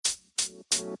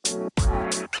The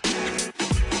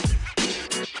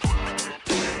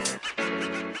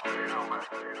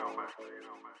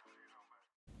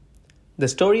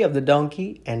story of the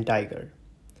donkey and tiger.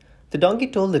 The donkey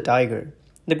told the tiger,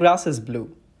 "The grass is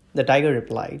blue." The tiger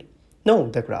replied, "No,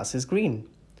 the grass is green."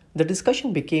 The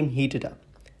discussion became heated up,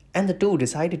 and the two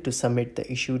decided to submit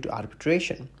the issue to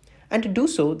arbitration. And to do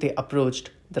so, they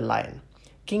approached the lion,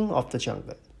 king of the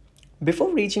jungle.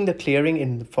 Before reaching the clearing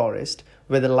in the forest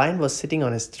where the lion was sitting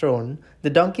on his throne,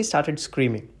 the donkey started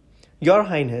screaming, "Your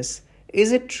Highness,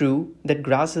 is it true that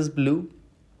grass is blue?"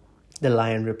 The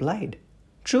lion replied,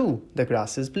 "True, the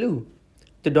grass is blue."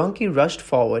 The donkey rushed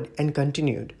forward and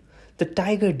continued, "The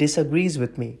tiger disagrees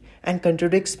with me and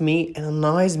contradicts me and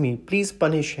annoys me. Please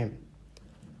punish him."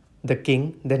 The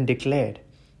king then declared,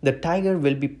 "The tiger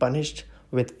will be punished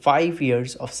with 5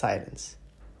 years of silence."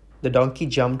 The donkey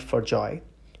jumped for joy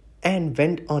and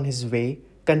went on his way,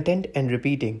 content and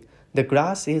repeating, "The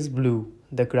grass is blue,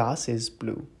 the grass is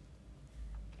blue."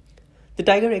 The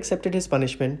tiger accepted his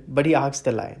punishment, but he asked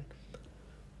the lion,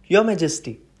 "Your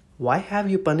Majesty, why have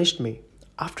you punished me?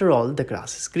 After all, the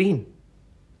grass is green."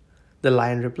 The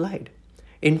lion replied,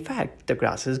 "In fact, the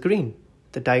grass is green."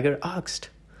 The tiger asked,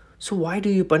 "So why do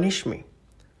you punish me?"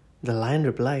 The lion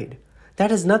replied, "That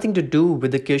has nothing to do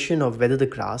with the question of whether the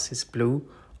grass is blue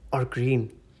or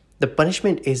green. The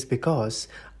punishment is because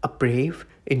a brave,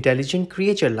 intelligent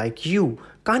creature like you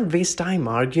can't waste time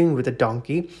arguing with a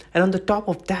donkey and on the top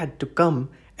of that to come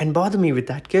and bother me with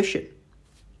that question."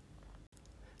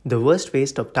 The worst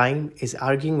waste of time is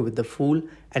arguing with the fool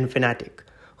and fanatic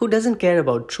who doesn't care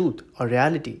about truth or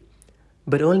reality,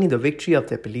 but only the victory of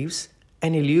their beliefs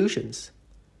and illusions.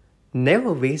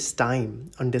 Never waste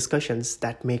time on discussions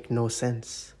that make no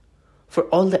sense. For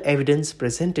all the evidence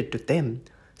presented to them,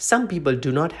 some people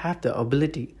do not have the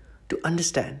ability to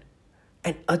understand,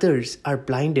 and others are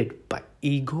blinded by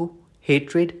ego,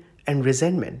 hatred, and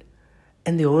resentment,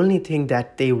 and the only thing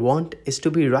that they want is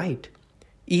to be right,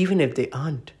 even if they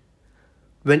aren't.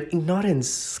 When ignorance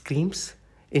screams,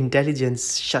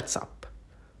 intelligence shuts up.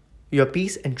 Your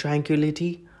peace and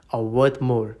tranquility are worth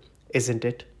more, isn't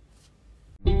it?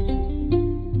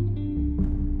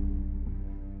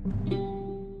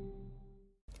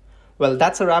 Well,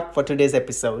 that's a wrap for today's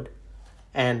episode,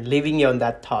 and leaving you on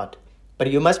that thought.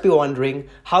 But you must be wondering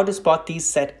how to spot these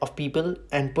set of people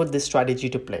and put this strategy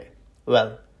to play.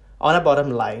 Well, on a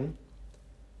bottom line,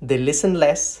 they listen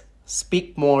less,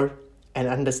 speak more, and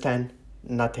understand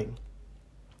nothing.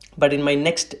 But in my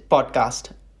next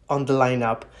podcast on the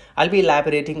lineup, I'll be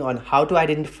elaborating on how to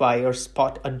identify or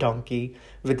spot a donkey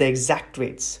with the exact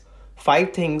traits.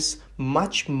 5 things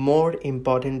much more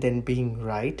important than being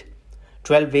right,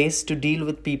 12 ways to deal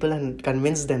with people and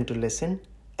convince them to listen,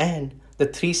 and the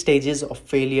 3 stages of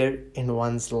failure in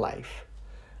one's life.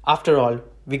 After all,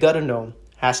 we gotta know,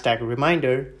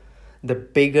 #reminder, the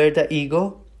bigger the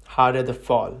ego, harder the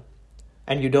fall.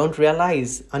 And you don't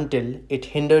realize until it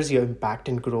hinders your impact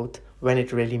and growth when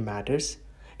it really matters.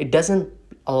 It doesn't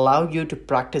allow you to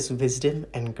practice wisdom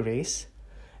and grace.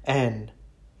 And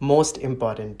most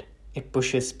important, it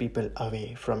pushes people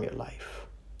away from your life.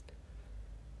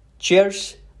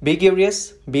 Cheers, be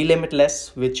curious, be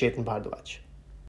limitless with Chetan Bhardwaj.